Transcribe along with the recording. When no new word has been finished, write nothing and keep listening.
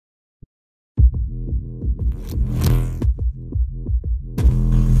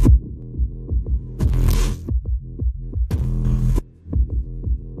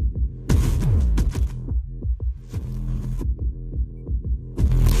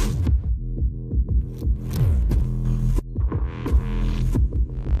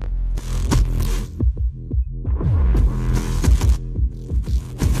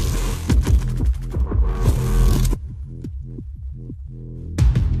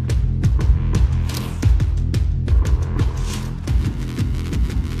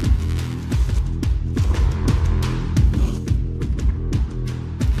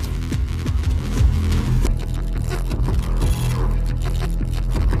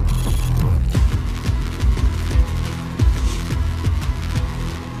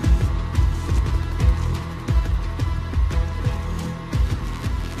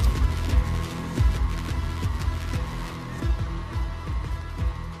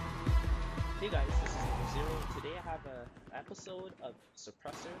Guys, this is Zero. Today I have an episode of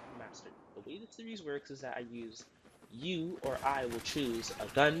Suppressor Mastered. The way the series works is that you or I will choose a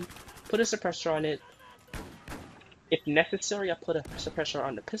gun, put a suppressor on it. If necessary, I put a suppressor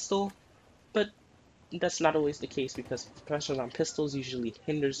on the pistol, but that's not always the case because suppressors on pistols usually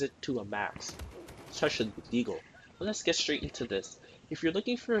hinders it to a max. Such should be legal. But let's get straight into this. If you're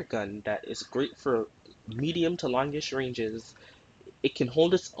looking for a gun that is great for medium to longish ranges, it can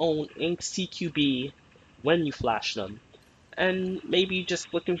hold its own in CQB when you flash them, and maybe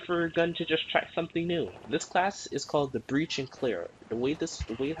just looking for a gun to just try something new. This class is called the Breach and Clear. The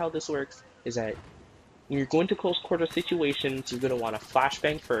way how this works is that when you're going to close quarter situations, you're gonna want to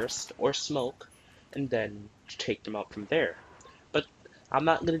flashbang first or smoke, and then take them out from there. But I'm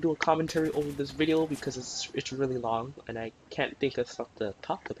not gonna do a commentary over this video because it's really long and I can't think of stuff to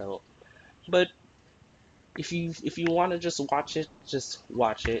talk about. But if you want to just watch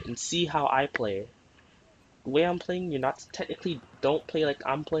it and see how I play. The way I'm playing, you're not technically don't play like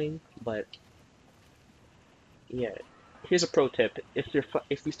I'm playing, but yeah. Here's a pro tip: if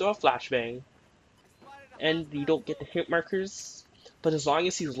you throw a flashbang and you don't get the hit markers, but as long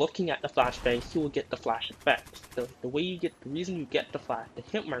as he's looking at the flashbang, he will get the flash effect. The reason you get the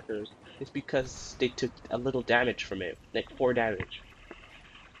hit markers is because they took a little damage from it, like 4 damage.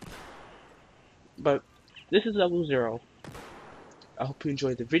 But this is level 0. I hope you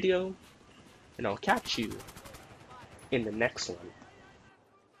enjoyed the video, and I'll catch you in the next one.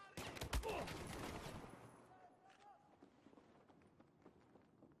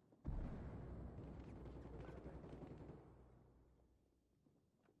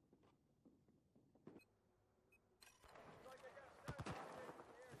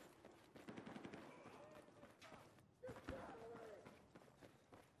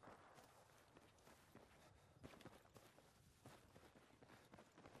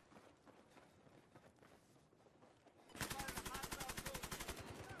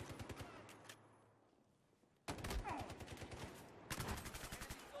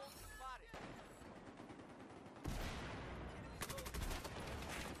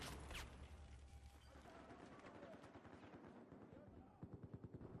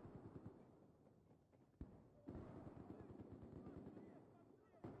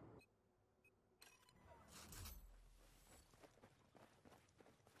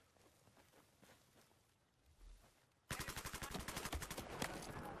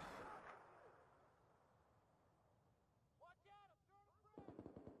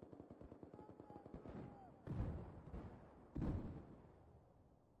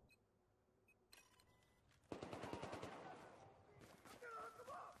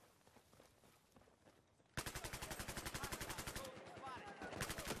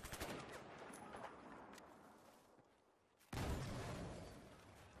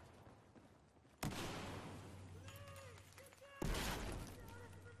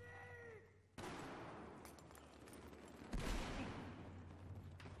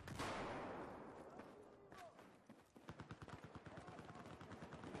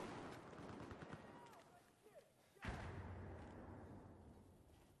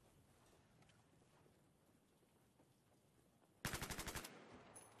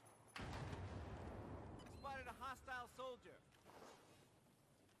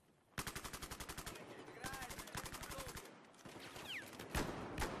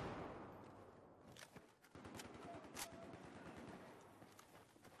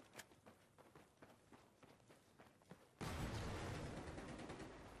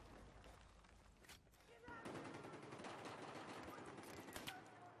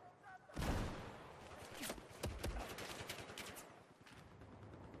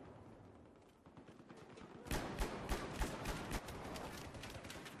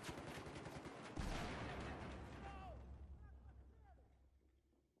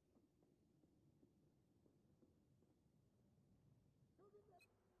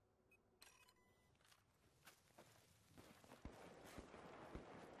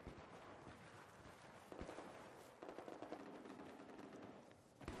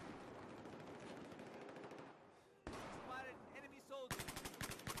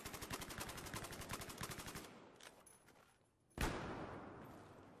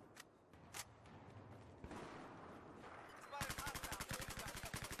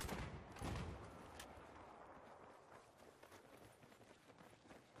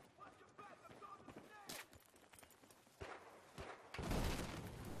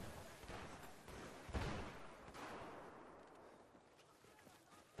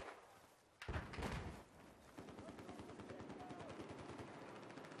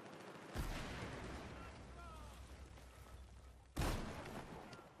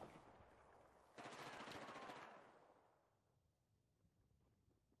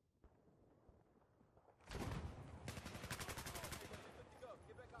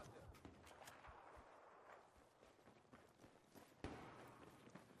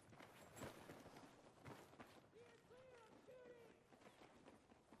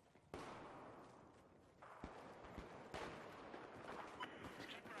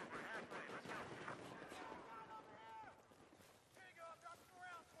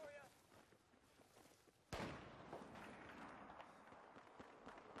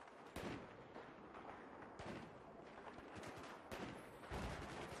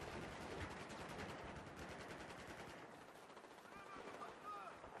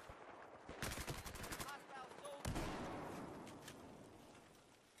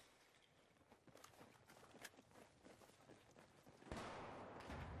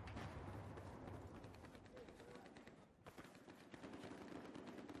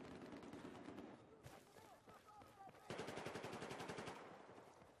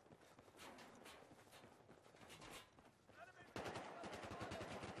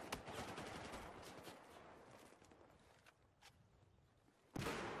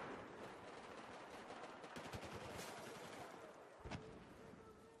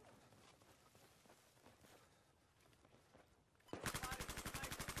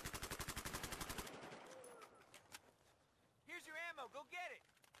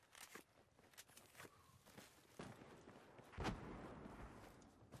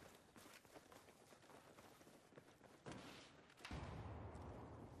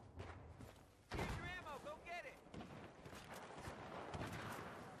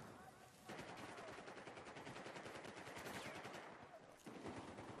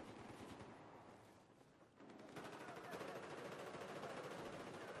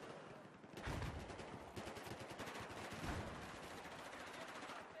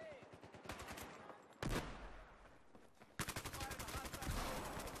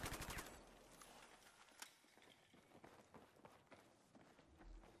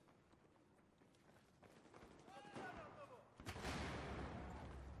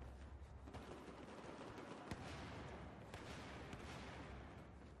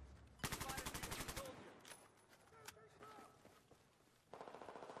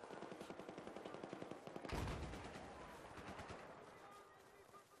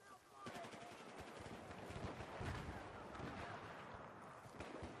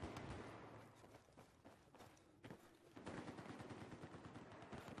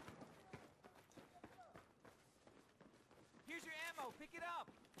 Pick it up!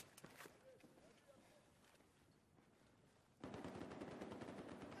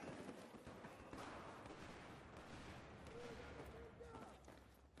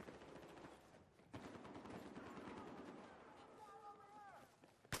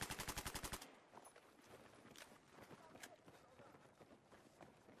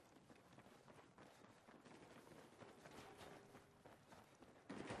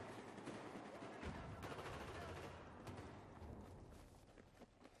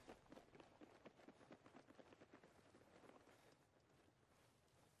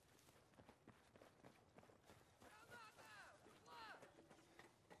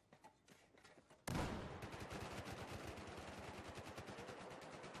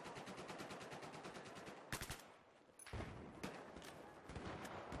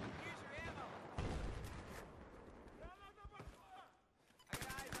 Here's your ammo! I got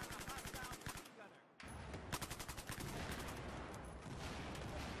eyes on a hostile machine gunner.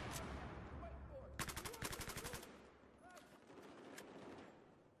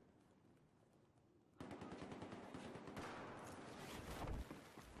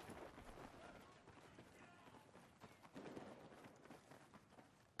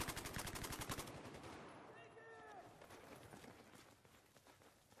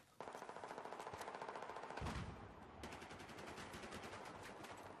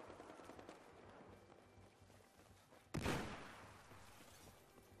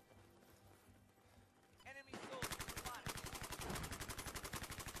 Enemy soldier spotted.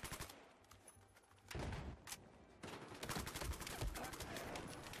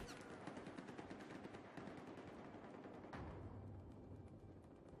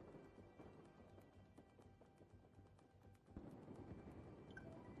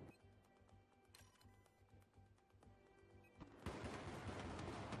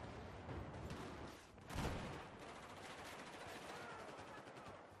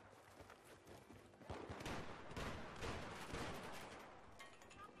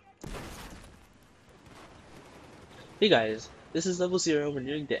 Hey guys, this is Level Zero. We're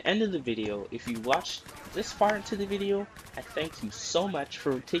nearing the end of the video. If you watched this far into the video, I thank you so much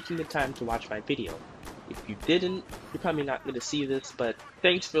for taking the time to watch my video. If you didn't, you're probably not going to see this, but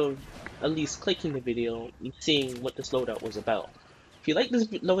thanks for at least clicking the video and seeing what this loadout was about. If you like this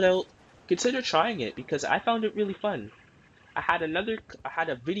loadout, consider trying it because I found it really fun. I had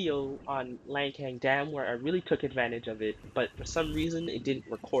a video on Lankang Dam where I really took advantage of it, but for some reason it didn't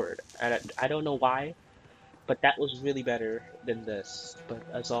record. And I don't know why, but that was really better than this. But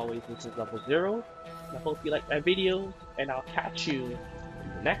as always, this is Level Zero. I hope you like my videos, and I'll catch you in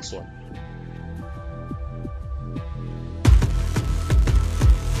the next one.